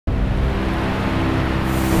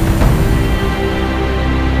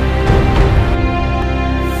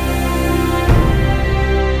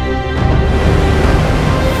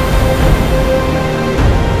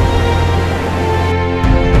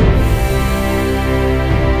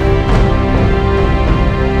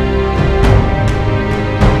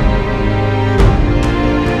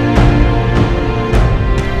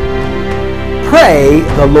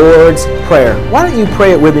the Lord's Prayer. Why don't you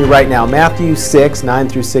pray it with me right now? Matthew 6, 9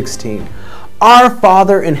 through 16. Our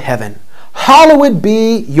Father in heaven, hallowed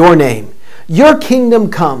be your name. Your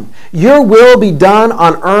kingdom come. Your will be done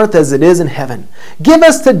on earth as it is in heaven. Give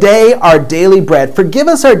us today our daily bread. Forgive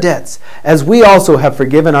us our debts, as we also have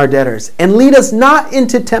forgiven our debtors. And lead us not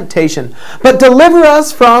into temptation, but deliver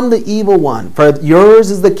us from the evil one. For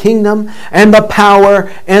yours is the kingdom and the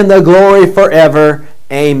power and the glory forever.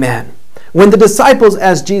 Amen. When the disciples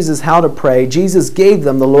asked Jesus how to pray, Jesus gave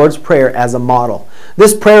them the Lord's Prayer as a model.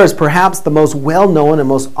 This prayer is perhaps the most well-known and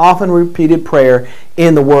most often repeated prayer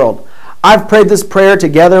in the world. I've prayed this prayer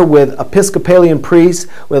together with Episcopalian priests,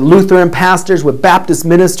 with Lutheran pastors, with Baptist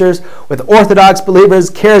ministers, with Orthodox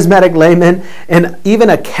believers, charismatic laymen, and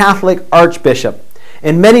even a Catholic archbishop.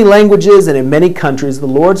 In many languages and in many countries, the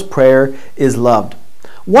Lord's Prayer is loved.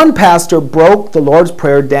 One pastor broke the Lord's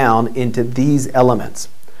Prayer down into these elements.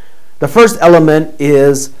 The first element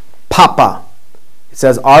is Papa. It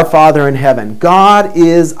says, Our Father in heaven. God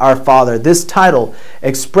is our Father. This title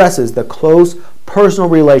expresses the close personal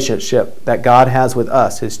relationship that God has with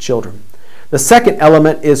us, His children. The second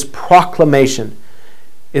element is proclamation.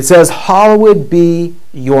 It says, Hallowed be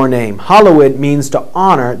your name. Hallowed means to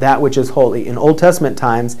honor that which is holy. In Old Testament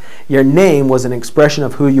times, your name was an expression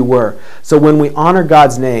of who you were. So when we honor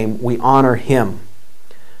God's name, we honor Him.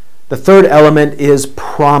 The third element is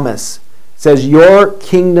promise. It says, Your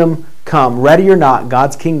kingdom come. Ready or not,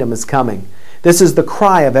 God's kingdom is coming. This is the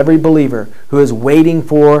cry of every believer who is waiting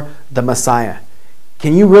for the Messiah.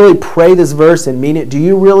 Can you really pray this verse and mean it? Do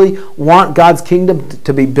you really want God's kingdom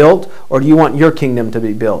to be built, or do you want your kingdom to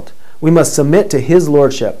be built? We must submit to His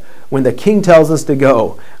lordship. When the king tells us to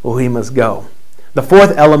go, we must go. The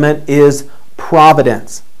fourth element is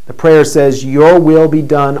providence. The prayer says, Your will be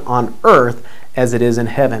done on earth as it is in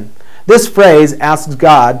heaven. This phrase asks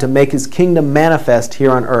God to make His kingdom manifest here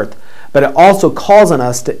on earth, but it also calls on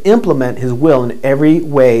us to implement His will in every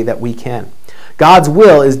way that we can. God's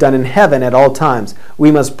will is done in heaven at all times. We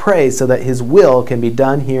must pray so that His will can be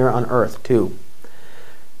done here on earth too.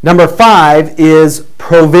 Number 5 is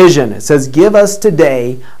provision. It says, Give us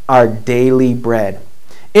today our daily bread.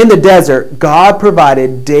 In the desert, God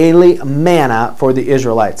provided daily manna for the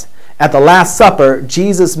Israelites. At the Last Supper,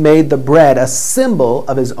 Jesus made the bread a symbol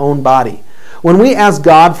of His own body. When we ask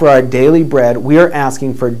God for our daily bread, we are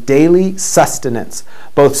asking for daily sustenance,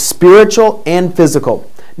 both spiritual and physical.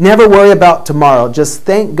 Never worry about tomorrow. Just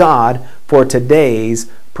thank God for today's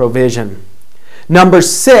provision. Number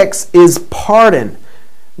 6 is pardon.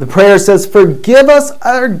 The prayer says, Forgive us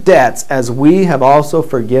our debts as we have also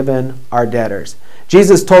forgiven our debtors.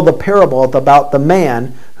 Jesus told the parable about the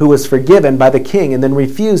man who was forgiven by the king and then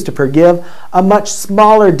refused to forgive a much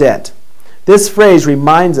smaller debt. This phrase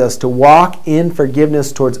reminds us to walk in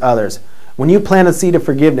forgiveness towards others. When you plant a seed of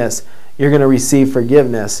forgiveness, you're going to receive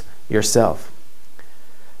forgiveness yourself.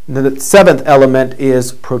 The 7th element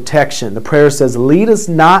is protection. The prayer says, Lead us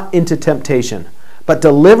not into temptation, but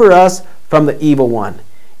deliver us from the evil one.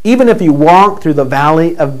 Even if you walk through the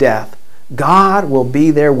valley of death, God will be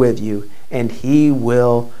there with you, and He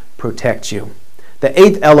will protect you. The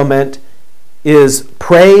 8th element is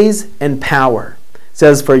praise and power. It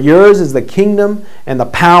says, For yours is the kingdom and the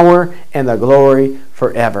power and the glory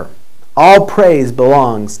forever. All praise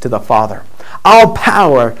belongs to the Father. All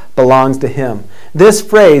power belongs to Him. This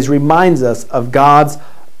phrase reminds us of God's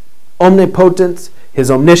omnipotence,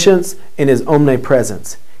 His omniscience, and His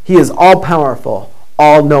omnipresence. He is all-powerful,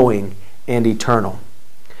 all-knowing, and eternal.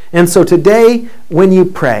 And so today, when you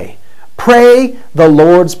pray, pray the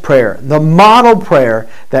Lord's Prayer, the model prayer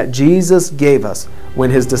that Jesus gave us when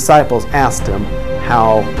His disciples asked Him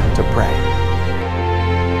how to pray.